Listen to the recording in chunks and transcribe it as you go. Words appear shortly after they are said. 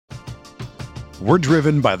We're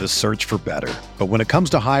driven by the search for better. But when it comes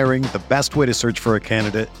to hiring, the best way to search for a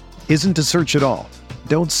candidate isn't to search at all.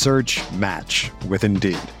 Don't search, match with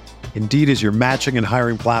Indeed. Indeed is your matching and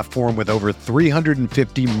hiring platform with over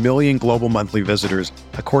 350 million global monthly visitors,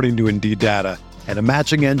 according to Indeed data, and a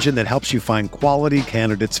matching engine that helps you find quality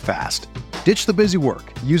candidates fast. Ditch the busy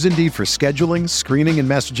work. Use Indeed for scheduling, screening, and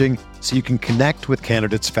messaging so you can connect with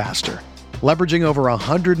candidates faster. Leveraging over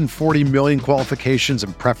 140 million qualifications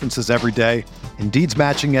and preferences every day, Indeed's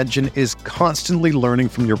matching engine is constantly learning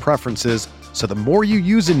from your preferences, so the more you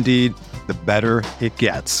use Indeed, the better it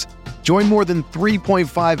gets. Join more than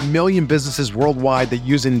 3.5 million businesses worldwide that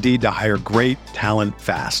use Indeed to hire great talent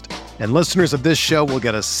fast. And listeners of this show will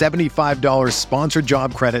get a $75 sponsored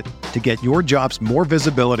job credit to get your jobs more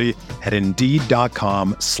visibility at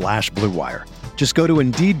Indeed.com/Blue Wire. Just go to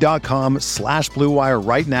Indeed.com/Blue Wire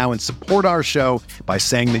right now and support our show by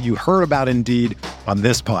saying that you heard about Indeed on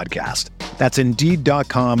this podcast. That's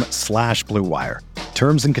Indeed.com/Blue Wire.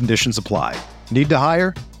 Terms and conditions apply. Need to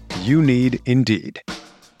hire? You need Indeed.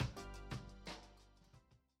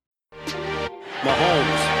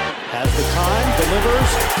 Mahomes has the time, delivers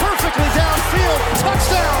perfectly downfield.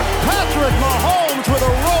 Touchdown! Patrick Mahomes with a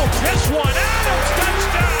rope. This one, Adams,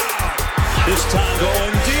 touchdown! This time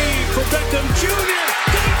going deep for Beckham Jr.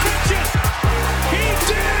 Did he catch it? He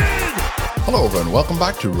did! Hello everyone, welcome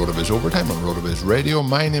back to RotoViz Overtime on RotoViz Radio.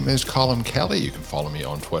 My name is Colin Kelly. You can follow me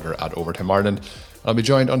on Twitter at Overtime Ireland. I'll be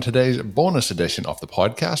joined on today's bonus edition of the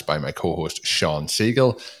podcast by my co-host Sean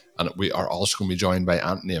Siegele. And we are also going to be joined by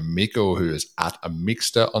Anthony Amico, who is at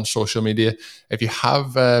Amixta on social media. If you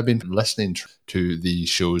have been listening to the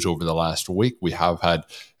shows over the last week, we have had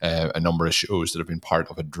a number of shows that have been part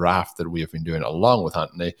of a draft that we have been doing along with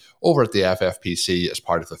Anthony over at the FFPC as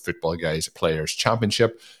part of the Football Guys Players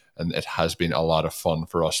Championship. And it has been a lot of fun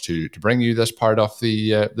for us to bring you this part of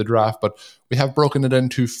the draft. But we have broken it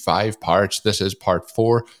into 5 parts. This is part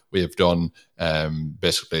 4. We have done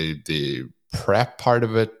basically the prep part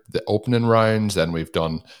of it, the opening rounds, then we've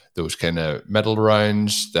done those kind of middle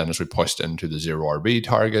rounds, then as we pushed into the 0 RB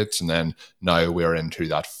targets, and then now we're into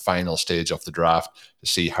that final stage of the draft to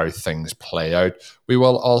see how things play out. We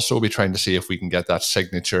will also be trying to see if we can get that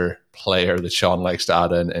signature player that Sean likes to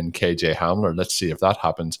add in KJ Hamler. Let's see if that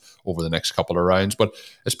happens over the next couple of rounds. But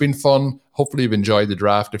it's been fun. Hopefully you've enjoyed the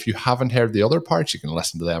draft. If you haven't heard the other parts, you can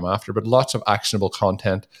listen to them after. But lots of actionable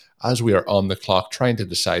content as we are on the clock trying to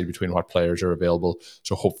decide between what players are available.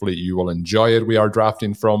 So hopefully you will enjoy it. We are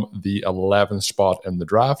drafting from the 11th spot in the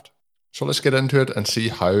draft. So let's get into it and see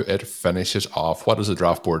how it finishes off. What does the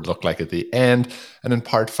draft board look like at the end? And in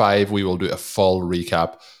part 5, we will do a full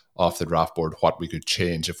recap of the draft board, what we could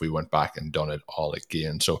change if we went back and done it all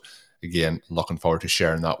again. So again, looking forward to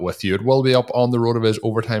sharing that with you. It will be up on the RotoViz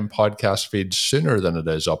Overtime podcast feed sooner than it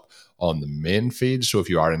is up on the main feed. So if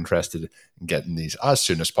you are interested in getting these as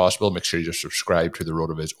soon as possible, make sure you just subscribe to the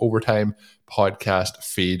RotoViz Overtime podcast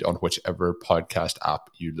feed on whichever podcast app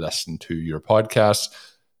you listen to your podcasts.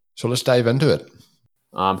 So let's dive into it.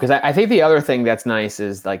 Because I think the other thing that's nice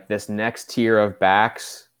is like this next tier of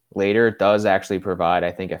backs later does actually provide,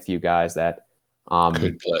 I think, a few guys that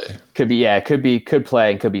could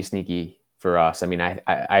play and could be sneaky for us. I mean,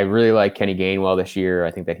 I really like Kenny Gainwell this year.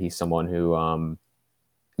 I think that he's someone who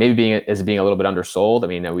maybe being a little bit undersold. I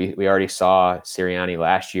mean, we already saw Sirianni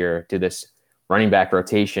last year do this running back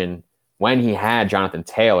rotation when he had Jonathan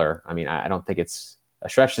Taylor. I mean, I don't think it's a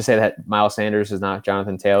stretch to say that Miles Sanders is not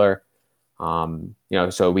Jonathan Taylor.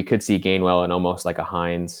 So we could see Gainwell in almost like a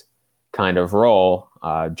Hines kind of role.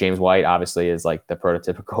 James White obviously is like the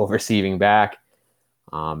prototypical receiving back.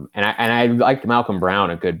 And I liked Malcolm Brown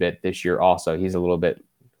a good bit this year also. He's a little bit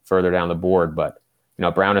further down the board, but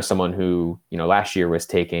Brown is someone who, last year was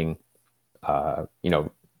taking,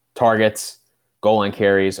 targets, goal line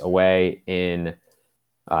carries away in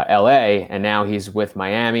LA, and now he's with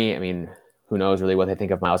Miami. I mean, who knows really what they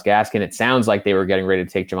think of Myles Gaskin. It sounds like they were getting ready to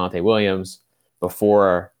take Javonte Williams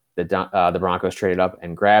before the Broncos traded up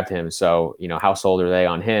and grabbed him. So, how sold are they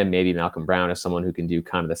on him? Maybe Malcolm Brown is someone who can do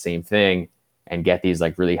kind of the same thing and get these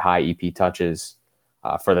like really high EP touches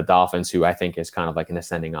for the Dolphins, who I think is kind of like an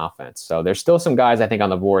ascending offense. So there's still some guys I think on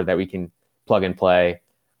the board that we can plug and play.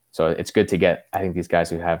 So it's good to get, I think, these guys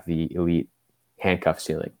who have the elite handcuff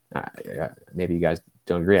ceiling. Maybe you guys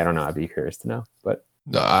don't agree. I don't know. I'd be curious to know. But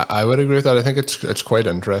no, I would agree with that. I think it's quite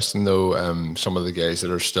interesting, though. Some of the guys that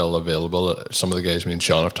are still available, some of the guys me and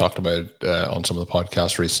Sean have talked about on some of the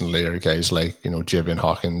podcasts recently are guys like, Javian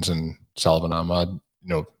Hawkins and Salvin Ahmad.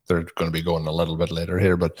 They're going to be going a little bit later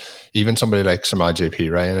here, but even somebody like Samaj P.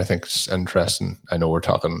 Ryan, I think is interesting. I know we're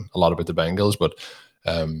talking a lot about the Bengals, but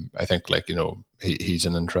I think he's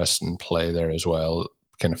an interesting play there as well,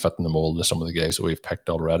 kind of fitting the mold of some of the guys that we've picked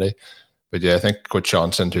already. But yeah, I think what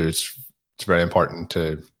Sean's into, it's very important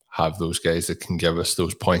to have those guys that can give us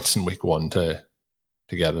those points in week one to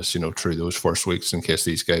get us, through those first weeks in case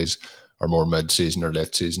these guys are more mid-season or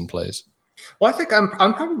late-season plays. Well, I think I'm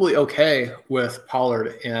probably okay with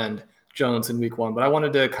Pollard and Jones in week one, but I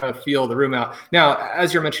wanted to kind of feel the room out. Now,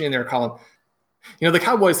 as you're mentioning there, Colin, the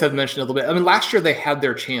Cowboys have mentioned a little bit. I mean, last year they had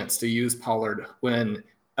their chance to use Pollard when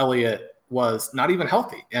Elliott was not even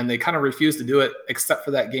healthy, and they kind of refused to do it except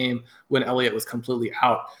for that game when Elliott was completely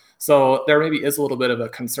out. So there maybe is a little bit of a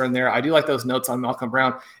concern there. I do like those notes on Malcolm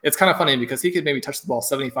Brown. It's kind of funny because he could maybe touch the ball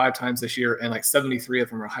 75 times this year, and like 73 of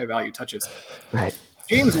them are high-value touches. Right.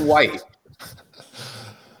 James White.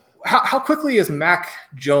 How quickly is Mac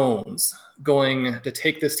Jones going to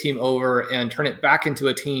take this team over and turn it back into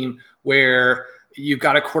a team where you've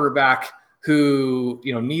got a quarterback who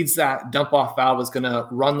needs that dump-off valve, is going to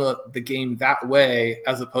run the game that way,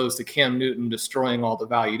 as opposed to Cam Newton destroying all the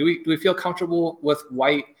value? Do we feel comfortable with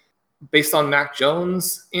White based on Mac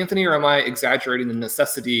Jones, Anthony, or am I exaggerating the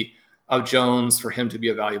necessity of Jones for him to be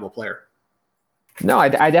a valuable player? No, I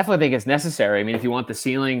definitely think it's necessary. I mean, if you want the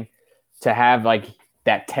ceiling to have like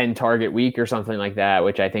that 10 target week or something like that,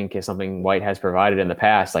 which I think is something White has provided in the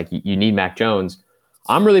past, like you need Mac Jones.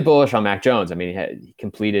 I'm really bullish on Mac Jones. I mean, he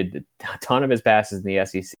completed a ton of his passes in the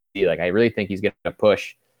SEC. Like, I really think he's going to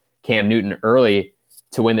push Cam Newton early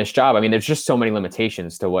to win this job. I mean, there's just so many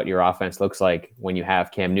limitations to what your offense looks like when you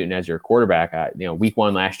have Cam Newton as your quarterback. Week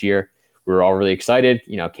one last year, we were all really excited.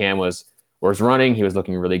 Cam was running. He was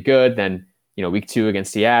looking really good. Then, week two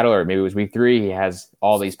against Seattle, or maybe it was week three, he has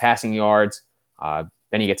all these passing yards.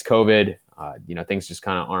 Then he gets COVID. Things just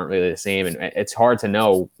kind of aren't really the same. And it's hard to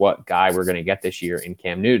know what guy we're going to get this year in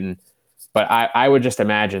Cam Newton. But I would just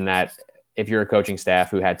imagine that if you're a coaching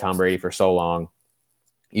staff who had Tom Brady for so long,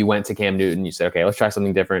 you went to Cam Newton, you said, okay, let's try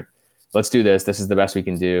something different. Let's do this. This is the best we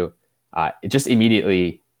can do. It just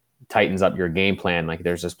immediately tightens up your game plan. Like,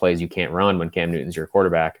 there's just plays you can't run when Cam Newton's your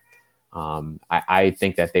quarterback. I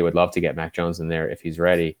think that they would love to get Mac Jones in there if he's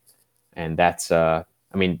ready. And that's,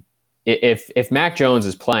 if Mac Jones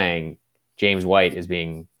is playing, James White is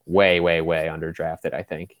being way, way, way underdrafted, I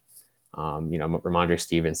think. Ramondre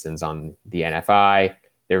Stevenson's on the NFI.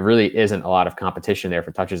 There really isn't a lot of competition there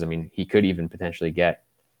for touches. I mean, he could even potentially get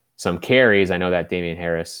some carries. I know that Damian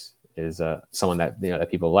Harris is someone that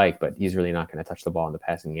that people like, but he's really not going to touch the ball in the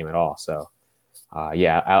passing game at all. So,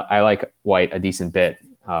 I like White a decent bit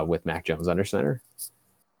with Mac Jones under center.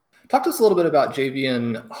 Talk to us a little bit about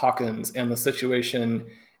Javian Hawkins and the situation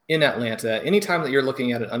in Atlanta. Anytime that you're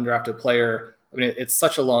looking at an undrafted player, I mean, it's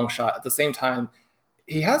such a long shot. At the same time,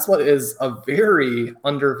 he has what is a very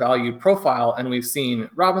undervalued profile. And we've seen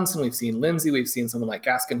Robinson, we've seen Lindsey, we've seen someone like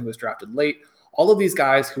Gaskin, who was drafted late. All of these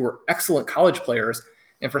guys who were excellent college players.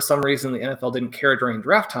 And for some reason, the NFL didn't care during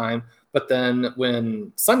draft time. But then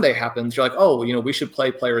when Sunday happens, you're like, oh, we should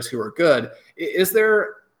play players who are good. Is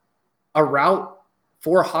there a route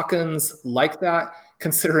for Hawkins like that,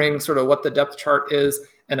 considering sort of what the depth chart is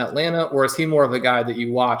in Atlanta, or is he more of a guy that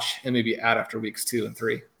you watch and maybe add after weeks 2 and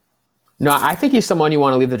 3? No, I think he's someone you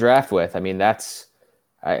want to leave the draft with. I mean, that's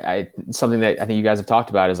something that I think you guys have talked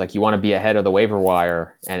about, is like you want to be ahead of the waiver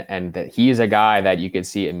wire, and that he's a guy that you could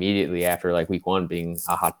see immediately after like week 1 being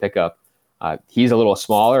a hot pickup. He's a little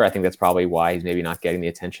smaller. I think that's probably why he's maybe not getting the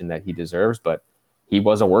attention that he deserves, but he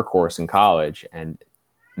was a workhorse in college, and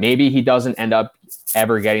maybe he doesn't end up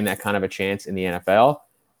ever getting that kind of a chance in the NFL.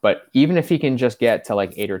 But even if he can just get to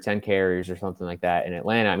like 8 or 10 carries or something like that in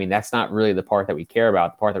Atlanta, I mean, that's not really the part that we care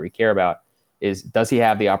about. The part that we care about is, does he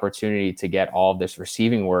have the opportunity to get all of this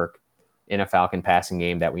receiving work in a Falcon passing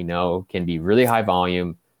game that we know can be really high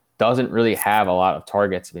volume, doesn't really have a lot of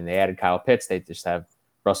targets. I mean, they added Kyle Pitts. They just have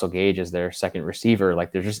Russell Gage as their second receiver.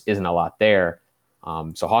 Like, there just isn't a lot there.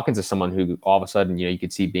 So Hawkins is someone who all of a sudden, you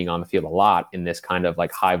could see being on the field a lot in this kind of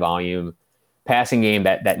like high volume passing game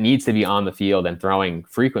that needs to be on the field and throwing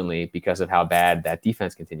frequently because of how bad that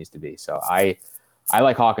defense continues to be. So I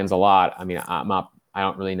like Hawkins a lot. I mean, I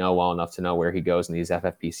don't really know well enough to know where he goes in these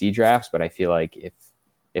FFPC drafts, but I feel like if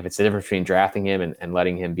it's the difference between drafting him and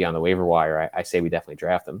letting him be on the waiver wire, I say we definitely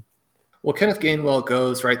draft him. Well, Kenneth Gainwell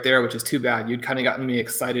goes right there, which is too bad. You'd kind of gotten me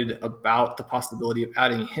excited about the possibility of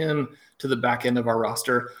adding him to the back end of our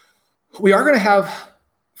roster. We are going to have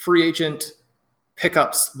free agent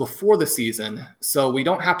pickups before the season, so we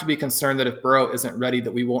don't have to be concerned that if Burrow isn't ready,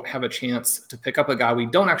 that we won't have a chance to pick up a guy. We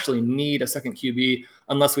don't actually need a second QB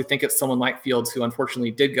unless we think it's someone like Fields, who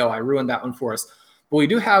unfortunately did go. I ruined that one for us. But we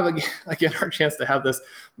do have, again, our chance to have this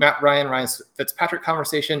Matt Ryan Fitzpatrick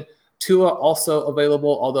conversation. Tua also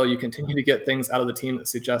available, although you continue to get things out of the team that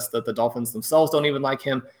suggest that the Dolphins themselves don't even like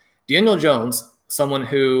him. Daniel Jones, someone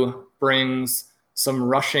who brings some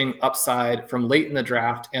rushing upside from late in the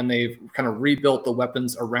draft, and they've kind of rebuilt the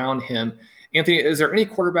weapons around him. Anthony, is there any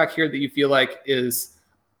quarterback here that you feel like is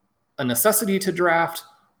a necessity to draft,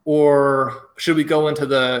 or should we go into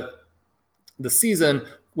the season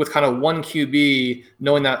with kind of one QB,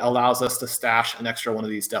 knowing that allows us to stash an extra one of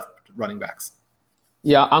these depth running backs?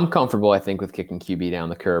 Yeah, I'm comfortable, I think, with kicking QB down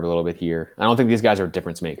the curve a little bit here. I don't think these guys are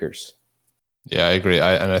difference makers. Yeah, I agree.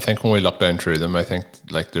 And I think when we look down through them, I think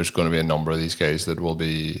like there's going to be a number of these guys that will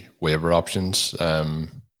be waiver options.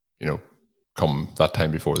 Come that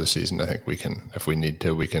time before the season, I think we can, if we need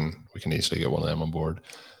to, we can easily get one of them on board.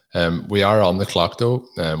 We are on the clock though.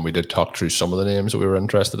 We did talk through some of the names that we were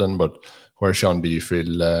interested in, but where, Sean, do you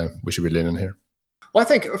feel we should be leaning here? Well, I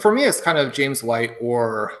think for me, it's kind of James White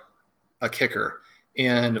or a kicker.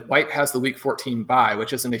 And White has the week 14 bye,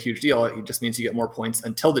 which isn't a huge deal. It just means you get more points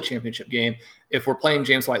until the championship game. If we're playing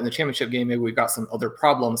James White in the championship game, maybe we've got some other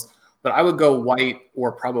problems. But I would go White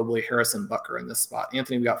or probably Harrison Butker in this spot.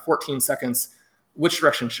 Anthony, we got 14 seconds. Which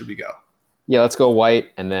direction should we go? Yeah, let's go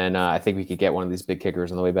White, and then I think we could get one of these big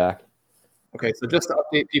kickers on the way back. Okay, so just to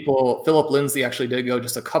update people, Philip Lindsay actually did go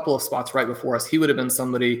just a couple of spots right before us. He would have been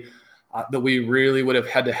somebody that we really would have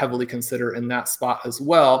had to heavily consider in that spot as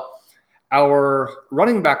well. Our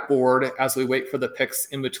running back board, as we wait for the picks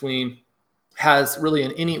in between, has really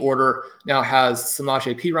in any order now has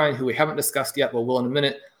Samaje Perine, who we haven't discussed yet, but will in a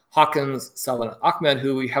minute. Hawkins, Salvon Ahmed,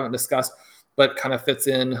 who we haven't discussed, but kind of fits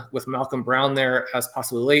in with Malcolm Brown there as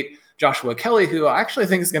possibly late. Joshua Kelly, who I actually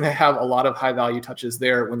think is going to have a lot of high value touches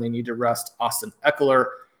there when they need to rest Austin Eckler,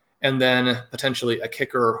 and then potentially a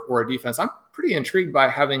kicker or a defense. I'm pretty intrigued by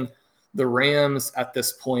having the Rams at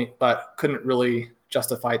this point, but couldn't really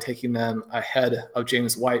justify taking them ahead of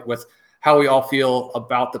James White with how we all feel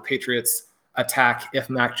about the Patriots attack if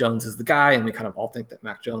Mac Jones is the guy, and we kind of all think that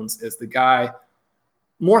Mac Jones is the guy.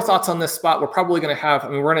 More thoughts on this spot. We're probably going to have,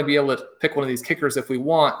 we're going to be able to pick one of these kickers if we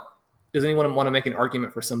want. Does anyone want to make an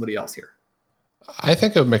argument for somebody else here? I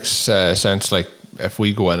think it makes sense. Like if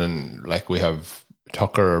we go in and like we have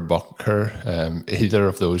Tucker or Buckner, either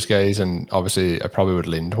of those guys, and obviously I probably would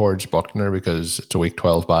lean towards Buckner because it's a week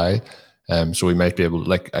 12 bye. So we might be able to,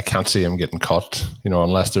 like, I can't see him getting cut,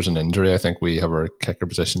 unless there's an injury. I think we have our kicker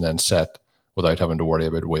position then set without having to worry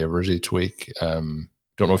about waivers each week.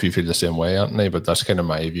 Don't know if you feel the same way, Anthony, but that's kind of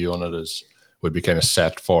my view on it, is would be kind of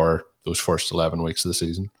set for those first 11 weeks of the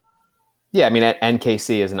season. Yeah, I mean,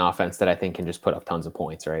 NKC is an offense that I think can just put up tons of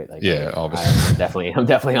points, right? Like, yeah, obviously. I'm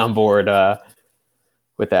definitely on board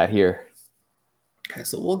with that here. Okay,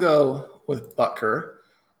 so we'll go with Butker.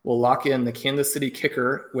 We'll lock in the Kansas City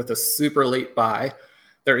kicker with a super late bye.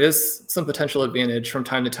 There is some potential advantage from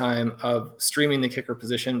time to time of streaming the kicker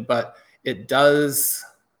position, but it does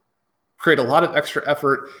create a lot of extra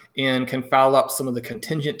effort and can foul up some of the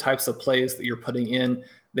contingent types of plays that you're putting in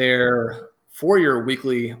there for your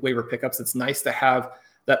weekly waiver pickups. It's nice to have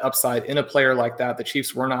that upside in a player like that. The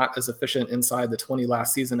Chiefs were not as efficient inside the 20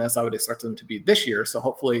 last season as I would expect them to be this year. So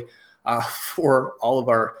hopefully for all of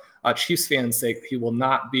our Chiefs fans' sake, he will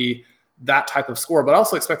not be that type of score, but I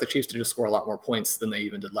also expect the Chiefs to just score a lot more points than they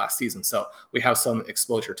even did last season. So we have some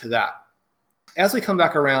exposure to that. As we come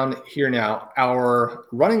back around here now, our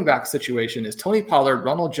running back situation is Tony Pollard,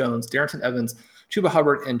 Ronald Jones, Darrington Evans, Chuba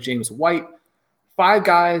Hubbard, and James White. 5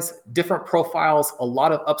 guys, different profiles, a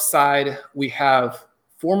lot of upside. We have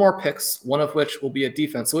 4 more picks, one of which will be a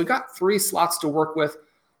defense. So we've got 3 slots to work with.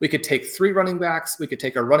 We could take 3 running backs. We could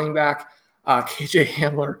take a running back, KJ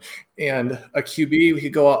Hamler, and a QB. We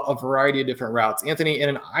could go a variety of different routes. Anthony, in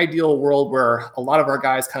an ideal world where a lot of our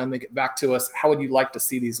guys kind of make it back to us, how would you like to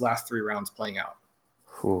see these last 3 rounds playing out?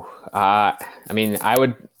 I mean, I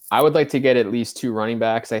would like to get at least 2 running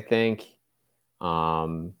backs, I think.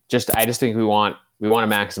 I just think we want to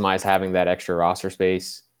maximize having that extra roster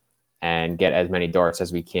space and get as many darts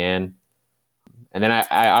as we can. And then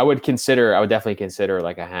I would definitely consider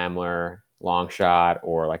like a Hamler long shot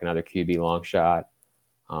or like another QB long shot.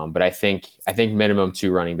 But I think minimum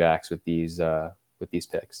 2 running backs with these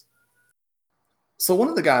picks. So one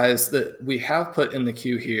of the guys that we have put in the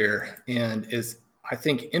queue here and is, I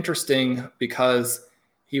think, interesting because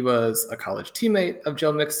he was a college teammate of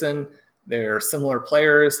Joe Mixon. They're similar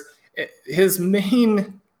players. His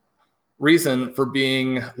main reason for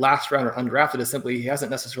being last round or undrafted is simply he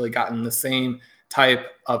hasn't necessarily gotten the same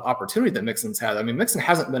type of opportunity that Mixon's had. I mean, Mixon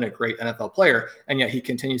hasn't been a great NFL player, and yet he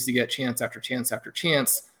continues to get chance after chance after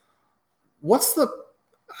chance. You don't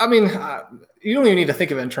even need to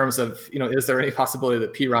think of it in terms of, is there any possibility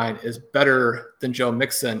that Perine is better than Joe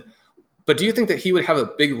Mixon? But do you think that he would have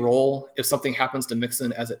a big role if something happens to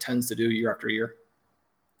Mixon, as it tends to do year after year?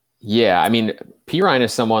 Yeah, I mean, Perine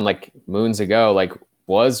is someone like moons ago, like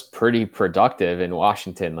was pretty productive in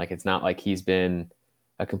Washington. Like it's not like he's been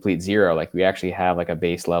a complete zero. Like we actually have like a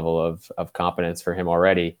base level of competence for him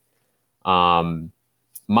already.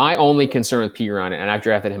 My only concern with Perine, and I've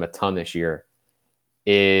drafted him a ton this year,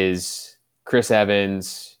 is Chris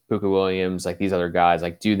Evans, Puka Williams, like these other guys.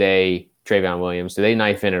 Like, Trayvon Williams, do they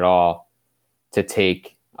knife in at all to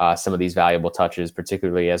take some of these valuable touches,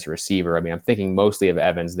 particularly as a receiver? I mean, I'm thinking mostly of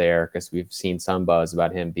Evans there because we've seen some buzz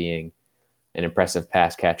about him being an impressive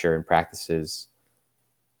pass catcher in practices.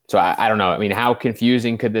 So I don't know. I mean, how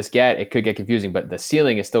confusing could this get? It could get confusing, but the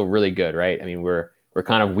ceiling is still really good, right? I mean, we're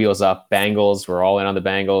kind of wheels up Bengals. We're all in on the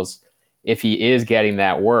Bengals. If he is getting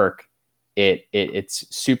that work,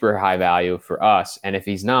 it's super high value for us. And if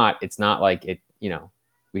he's not, it's not like it, we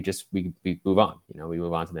move on. We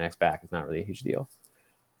move on to the next back. It's not really a huge deal.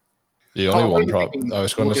 The only one problem I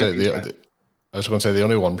was going to say the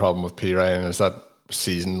only one problem with Perine is that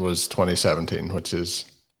season was 2017, which is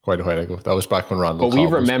quite a while ago. That was back when Randall. But we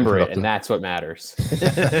remember it, and that's what matters.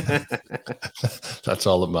 That's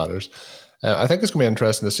all that matters. I think it's going to be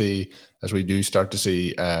interesting to see as we do start to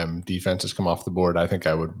see defenses come off the board. I think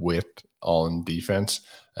I would wait on defense.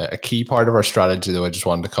 A key part of our strategy, though, I just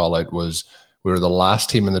wanted to call out was we were the last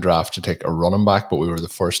team in the draft to take a running back, but we were the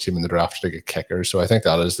first team in the draft to take a kicker. So I think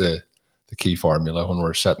that is the key formula when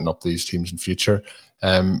we're setting up these teams in future.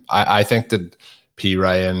 I think that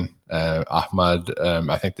Perine, Ahmad,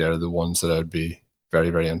 I think they're the ones that I would be very,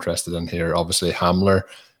 very interested in here. Obviously, Hamler.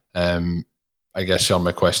 I guess, Sean,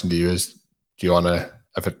 my question to you is, do you want to,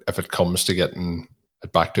 if it comes to getting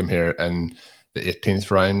it back to him here in the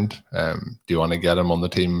 18th round, do you want to get him on the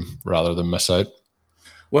team rather than miss out?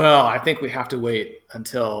 Well, I think we have to wait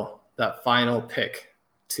until that final pick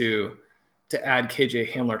to add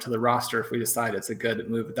KJ Hamler to the roster if we decide it's a good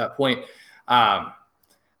move at that point.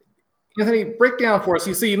 Anthony, break down for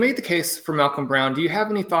us. You made the case for Malcolm Brown. Do you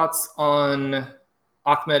have any thoughts on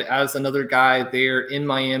Ahmed as another guy there in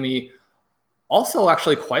Miami? Also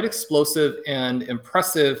actually quite explosive and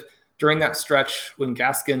impressive during that stretch when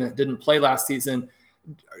Gaskin didn't play last season.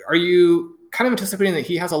 Are you kind of anticipating that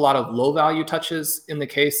he has a lot of low value touches in the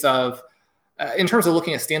case of, in terms of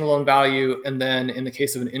looking at standalone value, and then in the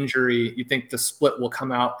case of an injury, you think the split will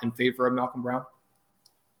come out in favor of Malcolm Brown?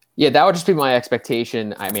 Yeah, that would just be my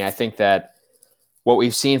expectation. I mean, I think that what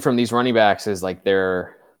we've seen from these running backs is like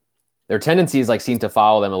their tendencies like seem to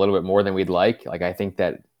follow them a little bit more than we'd like. Like I think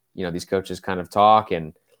that, these coaches kind of talk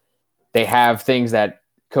and they have things that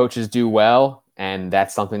coaches do well. And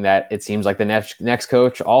that's something that it seems like the next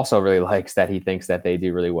coach also really likes, that he thinks that they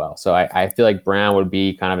do really well. So I feel like Brown would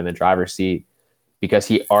be kind of in the driver's seat because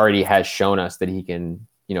he already has shown us that he can,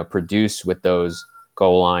 produce with those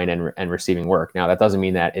goal line and receiving work. Now, that doesn't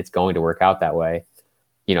mean that it's going to work out that way.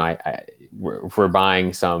 If we're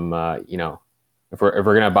buying some, if we're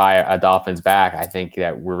going to buy a Dolphins back, I think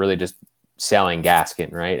that we're really just selling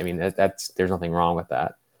Gaskin, right? I mean, there's nothing wrong with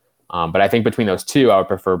that. But I think between those two, I would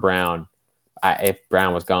prefer Brown. If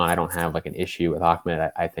Brown was gone, I don't have like an issue with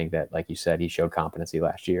Ahmed. I think that, like you said, he showed competency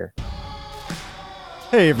last year.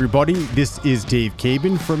 Hey everybody, this is Dave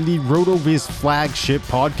Cabin from the RotoViz flagship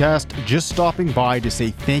podcast, just stopping by to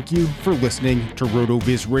say thank you for listening to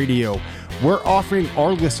RotoViz Radio. We're offering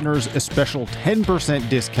our listeners a special 10%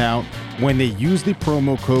 discount when they use the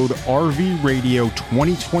promo code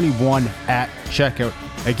RVRadio2021 at checkout.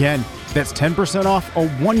 Again, that's 10% off a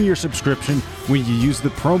 1-year subscription when you use the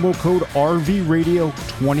promo code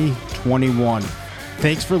RVRadio2021.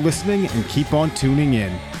 Thanks for listening and keep on tuning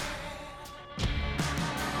in.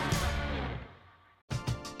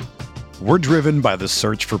 We're driven by the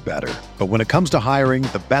search for better. But when it comes to hiring,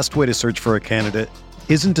 the best way to search for a candidate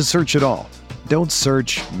isn't to search at all. Don't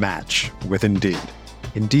search, match with Indeed.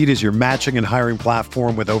 Indeed is your matching and hiring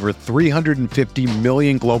platform with over 350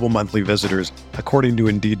 million global monthly visitors, according to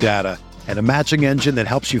Indeed data, and a matching engine that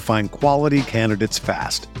helps you find quality candidates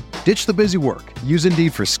fast. Ditch the busy work. Use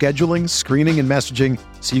Indeed for scheduling, screening, and messaging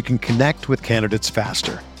so you can connect with candidates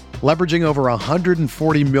faster. Leveraging over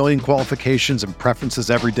 140 million qualifications and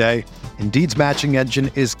preferences every day, Indeed's matching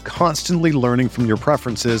engine is constantly learning from your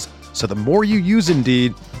preferences, so the more you use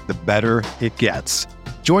Indeed, the better it gets.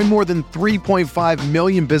 Join more than 3.5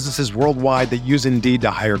 million businesses worldwide that use Indeed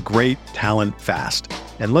to hire great talent fast.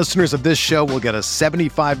 And listeners of this show will get a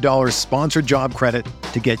 $75 sponsored job credit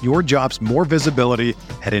to get your jobs more visibility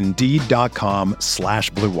at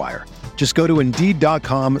Indeed.com/Blue Wire. Just go to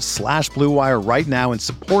Indeed.com/Blue Wire right now and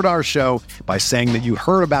support our show by saying that you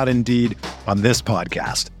heard about Indeed on this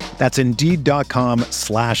podcast. That's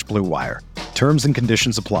Indeed.com/Blue Wire. Terms and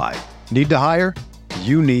conditions apply. Need to hire?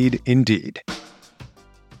 You need Indeed.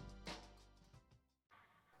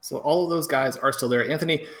 So all of those guys are still there.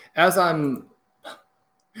 Anthony, as I'm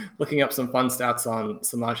looking up some fun stats on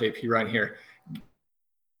Samaje Perine here,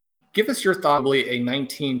 give us your thought, probably a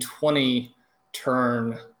 1920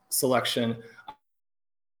 turn selection.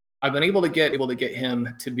 I've been able to get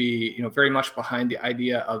him to be, very much behind the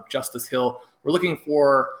idea of Justice Hill. We're looking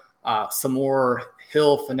for some more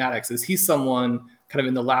Hill fanatics. Is he someone kind of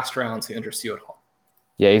in the last rounds who interests you at all?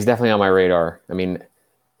 Yeah, he's definitely on my radar. I mean,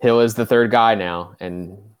 Hill is the third guy now,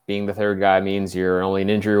 and being the third guy means you're only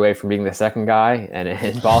an injury away from being the second guy. And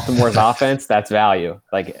in Baltimore's offense, that's value.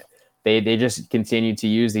 Like they just continue to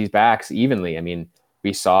use these backs evenly. I mean,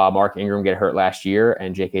 we saw Mark Ingram get hurt last year,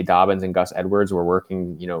 and J.K. Dobbins and Gus Edwards were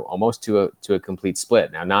working, almost to a complete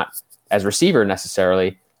split. Now, not as receiver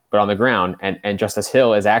necessarily, but on the ground. And Justice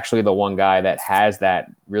Hill is actually the one guy that has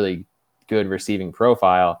that really good receiving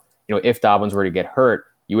profile. If Dobbins were to get hurt,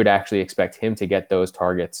 you would actually expect him to get those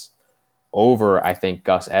targets over, I think,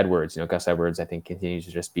 Gus Edwards. Gus Edwards, I think, continues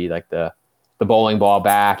to just be like the bowling ball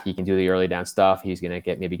back. He can do the early down stuff. He's going to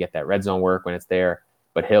get that red zone work when it's there.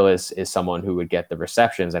 But Hill is someone who would get the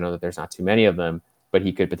receptions. I know that there's not too many of them, but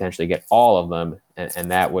he could potentially get all of them,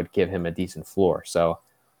 and that would give him a decent floor. So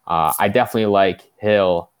I definitely like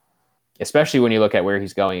Hill, especially when you look at where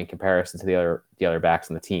he's going in comparison to the other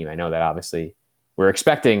backs on the team. I know that obviously we're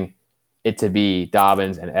expecting it to be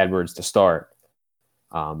Dobbins and Edwards to start,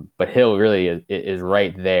 but Hill really is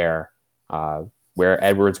right there where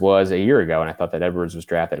Edwards was a year ago, and I thought that Edwards was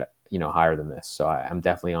drafted higher than this. So I'm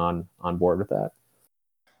definitely on board with that.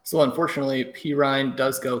 So unfortunately, Perine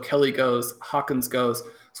does go, Kelly goes, Hawkins goes.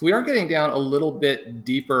 So we are getting down a little bit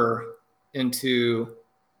deeper into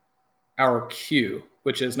our queue,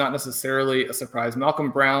 which is not necessarily a surprise. Malcolm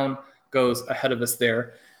Brown goes ahead of us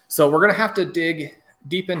there. So we're going to have to dig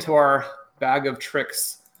deep into our bag of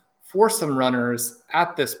tricks for some runners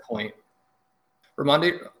at this point.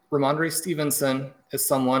 Ramondre Stevenson is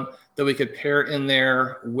someone that we could pair in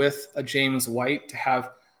there with a James White to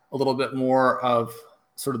have a little bit more of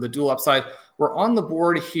sort of the dual upside. We're on the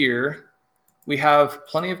board here. We have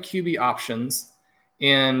plenty of QB options,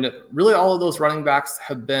 and really all of those running backs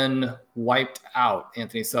have been wiped out,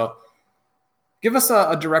 Anthony. So give us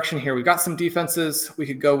a direction here. We've got some defenses. We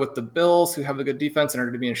could go with the Bills, who have a good defense and are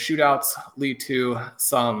going to be in shootouts, lead to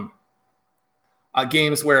some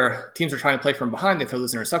games where teams are trying to play from behind. They throw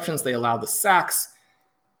those interceptions. They allow the sacks.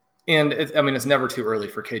 And it's never too early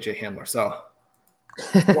for KJ Hamler. So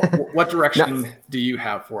what direction do you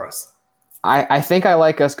have for us? I think I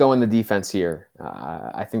like us going the defense here.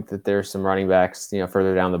 I think that there's some running backs,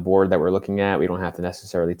 further down the board that we're looking at. We don't have to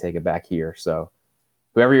necessarily take it back here. So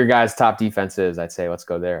whoever your guys' top defense is, I'd say let's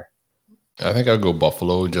go there. I think I'll go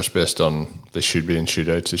Buffalo just based on they should be in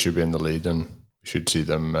shootouts. They should be in the lead, and we should see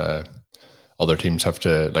them. Other teams have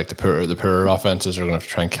to, like the poorer offenses are going to have to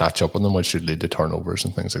try and catch up on them, which should lead to turnovers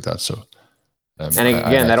and things like that. So. And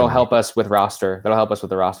again, that'll help us with roster. That'll help us with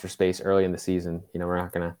the roster space early in the season. We're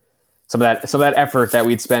not gonna some of that effort that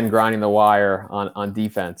we'd spend grinding the wire on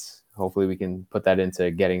defense. Hopefully, we can put that into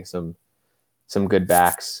getting some good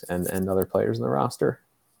backs and other players in the roster.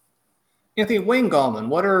 Anthony, Wayne Gallman,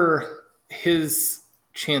 what are his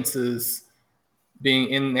chances being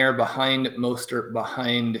in there behind Mostert,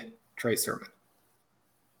 behind Trey Sermon?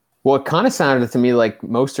 Well, it kind of sounded to me like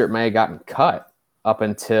Mostert may have gotten cut up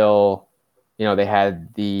until they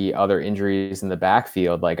had the other injuries in the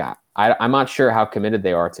backfield. Like I'm not sure how committed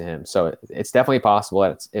they are to him. So it's definitely possible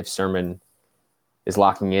that if Sermon is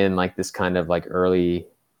locking in like this kind of like early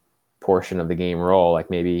portion of the game role,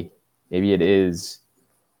 like maybe it is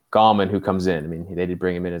Gallman who comes in. I mean, they did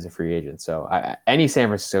bring him in as a free agent. So any San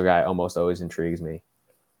Francisco guy almost always intrigues me.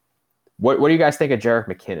 What do you guys think of Jerick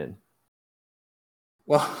McKinnon?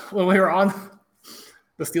 Well, when we were on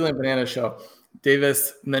the Stealing Banana show,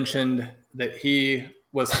 Davis mentioned that he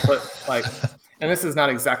was put and this is not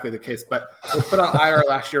exactly the case, but was put on IR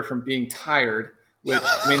last year from being tired, which,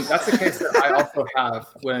 that's the case that I also have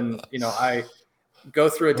when, I go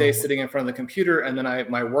through a day sitting in front of the computer and then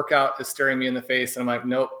my workout is staring me in the face and I'm like,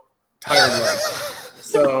 nope, tired leg.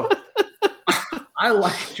 So I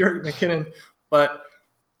like Jerick McKinnon, but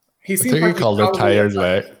he seems like he called it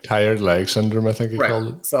tired leg syndrome. I think he called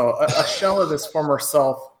it. So a shell of his former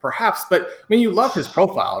self, perhaps. But you love his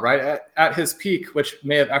profile, right? At his peak, which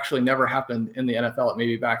may have actually never happened in the NFL,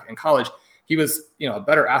 maybe back in college, he was, a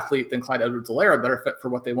better athlete than Clyde Edwards-Helaire, a better fit for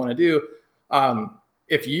what they want to do.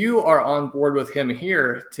 If you are on board with him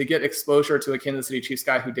here, to get exposure to a Kansas City Chiefs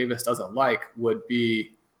guy who Davis doesn't like would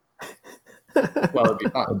be, it'd be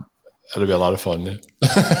fun. It'll be a lot of fun. Yeah.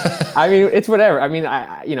 I mean, it's whatever. I mean,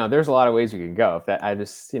 there's a lot of ways we can go. I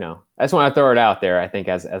just want to throw it out there. I think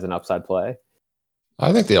as an upside play.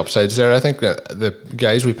 I think the upside's there. I think that the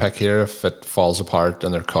guys we pick here, if it falls apart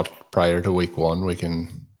and they're cut prior to week 1, we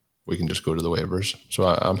can just go to the waivers. So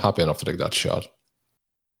I'm happy enough to take that shot.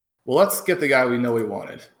 Well, let's get the guy we know we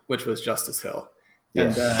wanted, which was Justice Hill.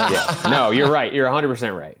 And, No, you're right. You're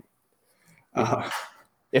 100% right.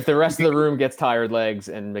 If the rest of the room gets tired legs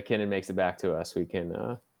and McKinnon makes it back to us, we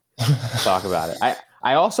can talk about it.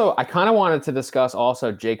 I kind of wanted to discuss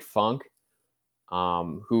also Jake Funk,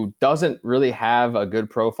 who doesn't really have a good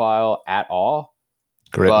profile at all.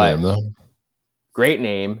 Great name, though. Great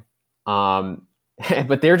name.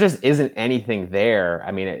 But there just isn't anything there.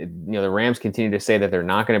 I mean, the Rams continue to say that they're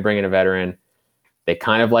not going to bring in a veteran. They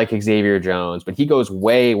kind of like Xavier Jones, but he goes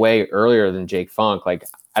way, way earlier than Jake Funk. Like,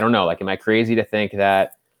 I don't know. Like, am I crazy to think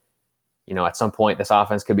that, at some point this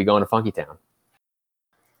offense could be going to Funky Town?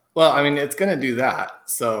 Well, I mean, it's going to do that.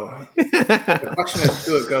 So the question is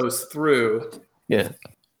who it goes through. Yeah.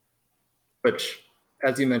 Which,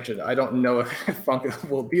 as you mentioned, I don't know if Funk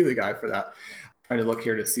will be the guy for that. I'm trying to look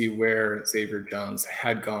here to see where Xavier Jones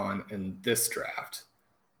had gone in this draft,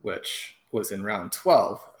 which was in round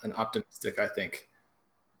 12, an optimistic, I think,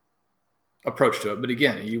 approach to it. But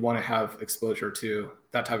again, you want to have exposure to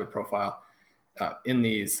that type of profile in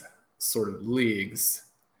these sort of leagues.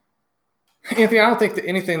 Anthony, I don't think that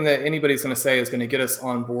anything that anybody's going to say is going to get us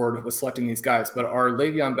on board with selecting these guys, but are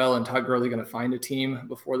Le'Veon Bell and Todd Gurley going to find a team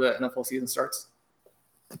before the NFL season starts?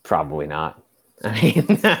 Probably not. I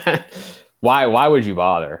mean, why would you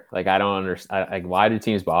bother? Like, I don't understand. Like, why do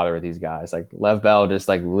teams bother with these guys? Like, Lev Bell just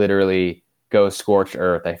like literally goes scorched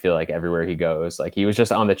earth. I feel like everywhere he goes, like he was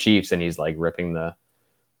just on the Chiefs and he's like ripping the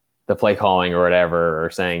play calling or whatever, or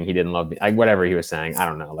saying he didn't love me, like whatever he was saying. I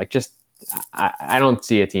don't know. Like, just I don't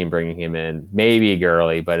see a team bringing him in. Maybe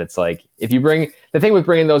Gurley, but it's like if you bring the thing with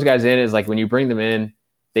bringing those guys in is like when you bring them in,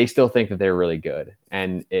 they still think that they're really good,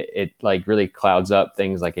 and it like really clouds up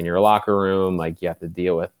things like in your locker room. Like you have to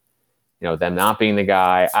deal with them not being the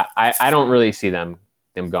guy. I don't really see them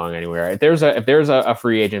going anywhere. If there's a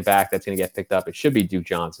free agent back that's going to get picked up, it should be Duke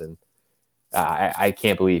Johnson. I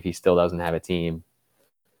can't believe he still doesn't have a team.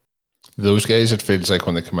 Those guys, it feels like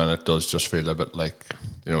when they come in, it does just feel a bit like,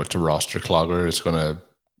 it's a roster clogger. It's going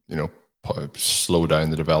to, slow down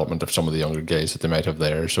the development of some of the younger guys that they might have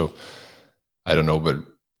there. So I don't know, but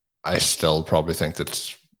I still probably think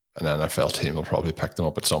that an NFL team will probably pick them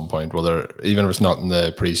up at some point, whether even if it's not in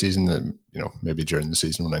the preseason, maybe during the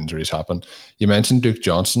season when injuries happen. You mentioned Duke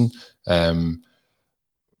Johnson.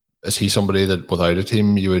 Is he somebody that without a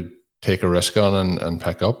team you would take a risk on and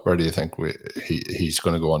pick up, or do you think he's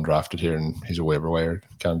going to go undrafted here and he's a waiver wire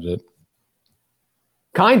candidate?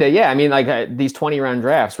 Kinda, yeah. I mean, like these 20-round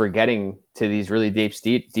drafts, we're getting to these really deep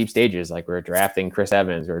stages. Like we're drafting Chris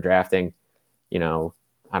Evans, we're drafting, I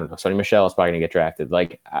don't know, Sonny Michel is probably going to get drafted.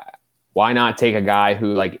 Like, why not take a guy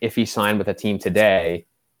who, like, if he signed with a team today,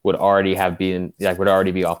 would already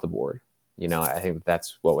be off the board? I think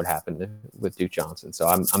that's what would happen with Duke Johnson. So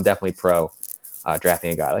I'm definitely pro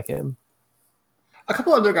drafting a guy like him. A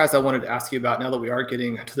couple other guys I wanted to ask you about now that we are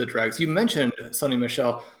getting to the dregs. You mentioned Sonny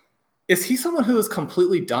Michel. Is he someone who is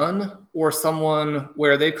completely done, or someone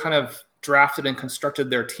where they've kind of drafted and constructed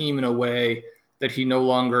their team in a way that he no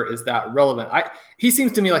longer is that relevant? He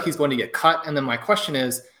seems to me like he's going to get cut. And then my question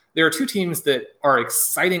is, there are two teams that are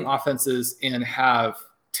exciting offenses and have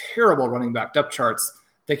terrible running back depth charts,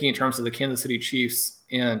 thinking in terms of the Kansas City Chiefs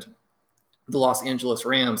and the Los Angeles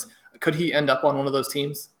Rams. Could he end up on one of those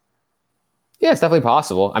teams? Yeah, it's definitely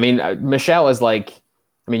possible. I mean, Michelle is like,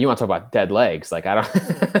 you want to talk about dead legs. Like,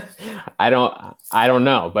 I don't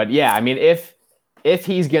know. But yeah, I mean, if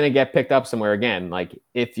he's going to get picked up somewhere again, like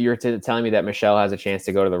if you're telling me that Michelle has a chance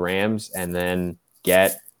to go to the Rams and then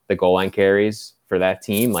get the goal line carries for that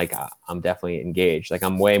team, like I'm definitely engaged. Like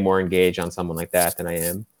I'm way more engaged on someone like that than I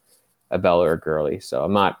am a Bell or a Gurley. So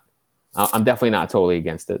I'm definitely not totally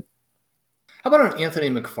against it. How about an Anthony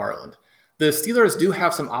McFarland? The Steelers do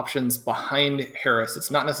have some options behind Harris.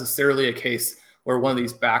 It's not necessarily a case where one of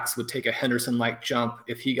these backs would take a Henderson-like jump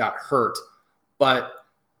if he got hurt. But,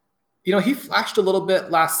 he flashed a little bit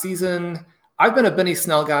last season. I've been a Benny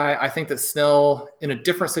Snell guy. I think that Snell, in a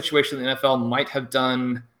different situation in the NFL, might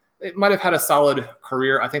have had a solid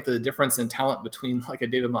career. I think that the difference in talent between like a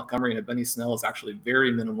David Montgomery and a Benny Snell is actually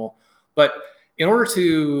very minimal. But in order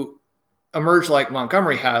to emerge like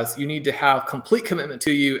Montgomery has, you need to have complete commitment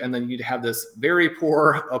to you, and then you need to have this very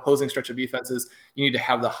poor opposing stretch of defenses. You need to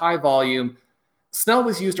have the high volume. Snell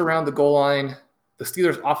was used around the goal line. the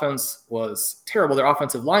Steelers' offense was terrible. Their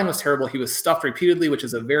offensive line was terrible. He was stuffed repeatedly, which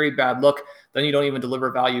is a very bad look. Then you don't even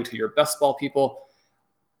deliver value to your best ball people.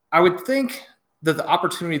 I would think that the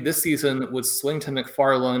opportunity this season would swing to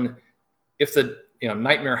McFarland if the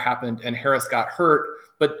nightmare happened and Harris got hurt.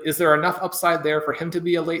 But is there enough upside there for him to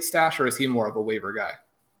be a late stash, or is he more of a waiver guy?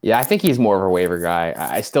 Yeah, I think he's more of a waiver guy.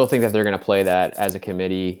 I still think that they're going to play that as a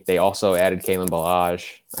committee. They also added Kalen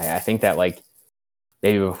Ballage. I think that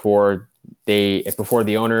maybe before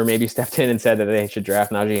the owner maybe stepped in and said that they should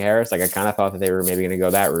draft Najee Harris, I kind of thought that they were maybe going to go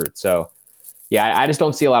that route. So yeah, I just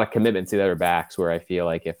don't see a lot of commitment to the other backs where I feel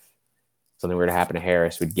like if something were to happen to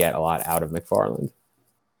Harris, we'd get a lot out of McFarland.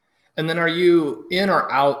 And then are you in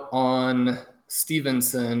or out on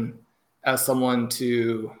Stevenson as someone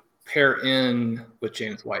to pair in with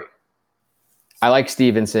James White? I like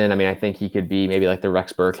Stevenson. I think he could be maybe like the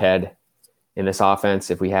Rex Burkhead in this offense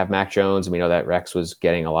if we have Mac Jones. And we know that Rex was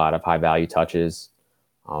getting a lot of high value touches.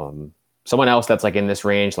 Someone else that's in this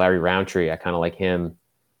range, Larry Roundtree, I kind of like him,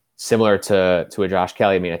 similar to a Josh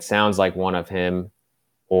Kelly. It sounds like one of him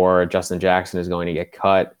or Justin Jackson is going to get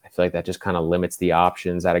cut. I feel like that just kind of limits the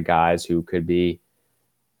options out of guys who could be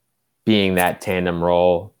being that tandem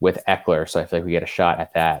role with Eckler. So I feel like we get a shot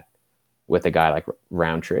at that with a guy like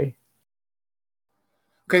Roundtree.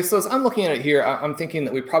 Okay, so as I'm looking at it here, I'm thinking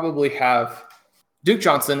that we probably have Duke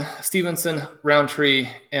Johnson, Stevenson, Roundtree,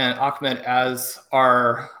 and Ahmed as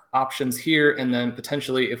our options here. And then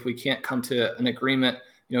potentially, if we can't come to an agreement,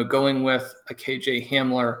 going with a KJ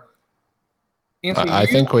Hamler. Anthony, I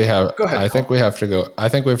think we have. Go ahead. I think we have to go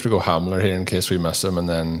Hamler here in case we miss him, and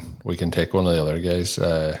then we can take one of the other guys.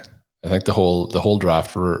 I think the whole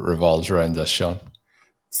draft revolves around this, Sean.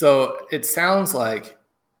 So it sounds like,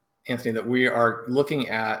 Anthony, that we are looking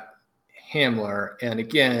at Hamler, and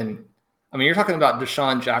again, you're talking about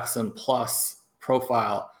Deshaun Jackson plus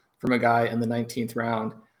profile from a guy in the 19th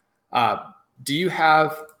round. Do you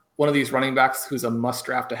have one of these running backs who's a must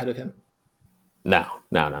draft ahead of him? No.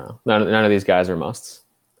 None of these guys are musts.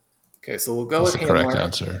 Okay, so we'll go That's with the Hamler. correct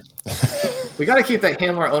answer. We got to keep that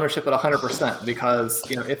Hamler ownership at 100% because,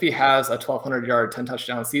 if he has a 1,200-yard,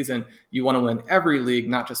 10-touchdown season, you want to win every league,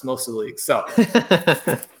 not just most of the leagues. So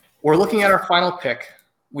we're looking at our final pick.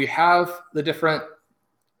 We have the different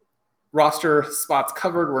roster spots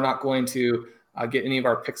covered. We're not going to get any of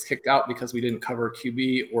our picks kicked out because we didn't cover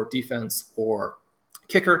QB or defense or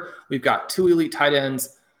kicker. We've got 2 elite tight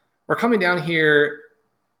ends. We're coming down here.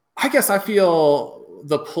 I guess I feel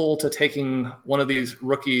the pull to taking one of these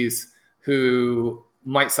rookies who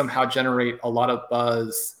might somehow generate a lot of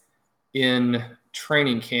buzz in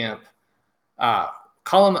training camp.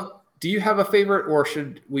 Colin, do you have a favorite, or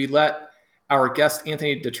should we let our guest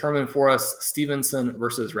Anthony determine for us Stevenson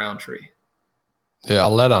versus Roundtree? Yeah,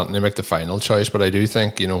 I'll let Anthony make the final choice, but I do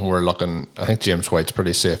think, when we're looking, I think James White's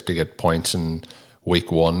pretty safe to get points in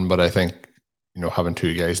week 1, but I think, having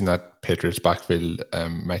 2 guys in that Patriots backfield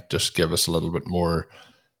might just give us a little bit more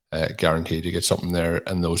guarantee to get something there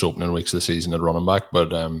in those opening weeks of the season at running back,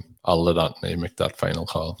 but I'll let Anthony make that final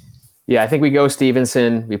call. Yeah, I think we go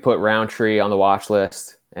Stevenson. We put Roundtree on the watch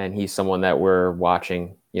list, and he's someone that we're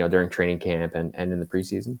watching, during training camp and in the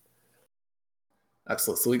preseason.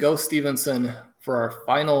 Excellent. So we go Stevenson for our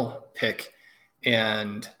final pick,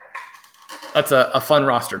 and that's a fun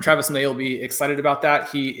roster. Travis May will be excited about that.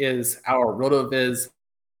 He is our RotoViz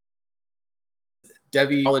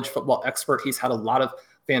Devy college football expert. He's had a lot of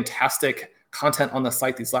fantastic content on the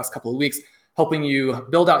site these last couple of weeks, helping you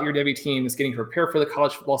build out your Devy teams, getting prepared for the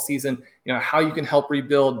college football season, how you can help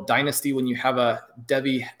rebuild dynasty when you have a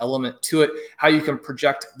Devy element to it, how you can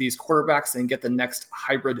project these quarterbacks and get the next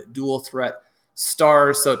hybrid dual threat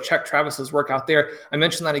stars. So check Travis's work out there. I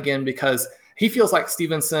mentioned that again because he feels like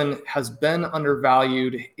Stevenson has been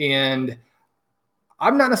undervalued, and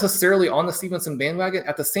I'm not necessarily on the Stevenson bandwagon.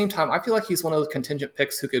 At the same time, I feel like he's one of those contingent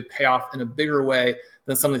picks who could pay off in a bigger way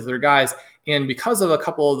than some of these other guys. And because of a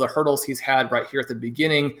couple of the hurdles he's had right here at the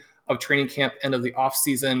beginning of training camp, end of the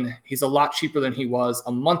offseason, he's a lot cheaper than he was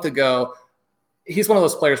a month ago. He's one of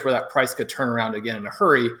those players where that price could turn around again in a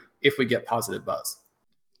hurry if we get positive buzz.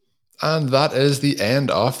 And that is the end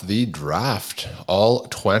of the draft. All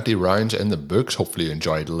 20 rounds in the books. Hopefully you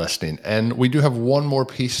enjoyed listening. And we do have one more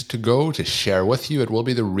piece to go to share with you. It will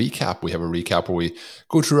be the recap. We have a recap where we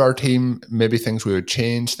go through our team, maybe things we would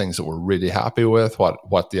change, things that we're really happy with,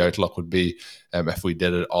 what the outlook would be if we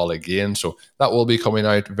did it all again. So that will be coming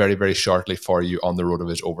out very, very shortly for you on the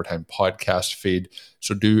RotoViz Overtime podcast feed.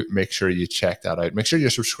 So do make sure you check that out. Make sure you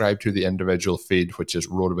subscribe to the individual feed, which is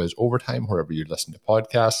RotoViz Overtime, wherever you listen to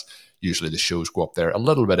podcasts. Usually the shows go up there a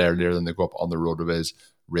little bit earlier than they go up on the RotoViz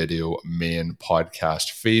Radio main podcast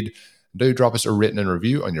feed. Do drop us a rating and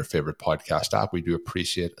review on your favorite podcast app. We do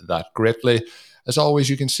appreciate that greatly. As always,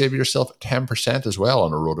 you can save yourself 10% as well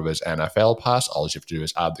on a RotoViz NFL pass. All you have to do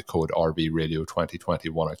is add the code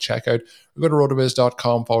RBRadio2021 at checkout. Go to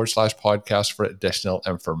rotoviz.com/podcast for additional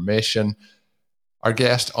information. Our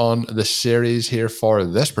guest on the series here for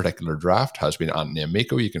this particular draft has been Anthony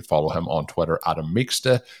Amico. You can follow him on Twitter at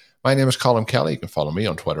Amico. My name is Colin Kelly. You can follow me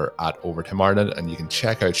on Twitter at Overtime Ireland, and you can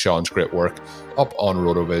check out Sean's great work up on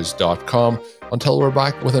rotoviz.com. Until we're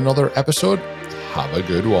back with another episode, have a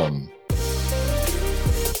good one.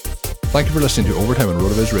 Thank you for listening to Overtime on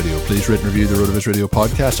RotoViz Radio. Please rate and review the RotoViz Radio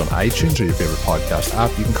podcast on iTunes or your favorite podcast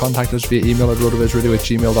app. You can contact us via email at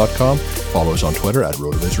rotovizradio@gmail.com. Follow us on Twitter at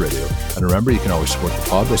RotoViz Radio. And remember, you can always support the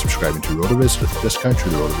pod by subscribing to RotoViz with a discount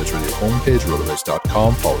through the RotoViz Radio homepage,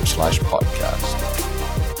 rotoviz.com/podcast.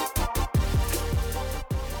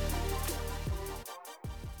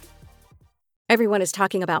 Everyone is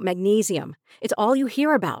talking about magnesium. It's all you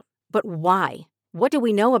hear about. But why? What do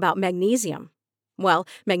we know about magnesium? Well,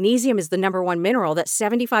 magnesium is the number one mineral that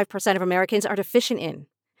 75% of Americans are deficient in.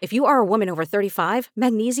 If you are a woman over 35,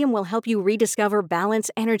 magnesium will help you rediscover balance,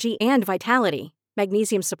 energy, and vitality.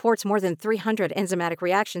 Magnesium supports more than 300 enzymatic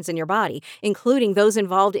reactions in your body, including those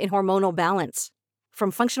involved in hormonal balance.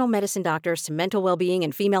 From functional medicine doctors to mental well-being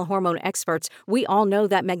and female hormone experts, we all know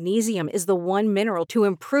that magnesium is the one mineral to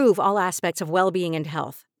improve all aspects of well-being and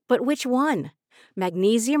health. But which one?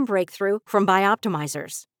 Magnesium Breakthrough from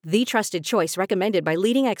Bioptimizers, the trusted choice recommended by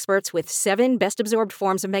leading experts with 7 best-absorbed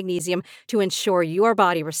forms of magnesium to ensure your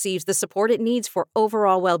body receives the support it needs for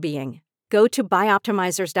overall well-being. Go to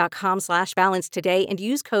bioptimizers.com/balance today and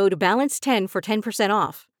use code BALANCE10 for 10%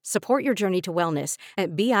 off. Support your journey to wellness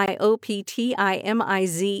at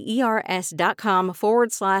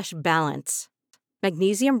bioptimizers.com/balance.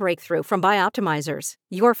 Magnesium Breakthrough from Bioptimizers,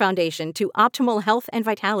 your foundation to optimal health and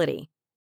vitality.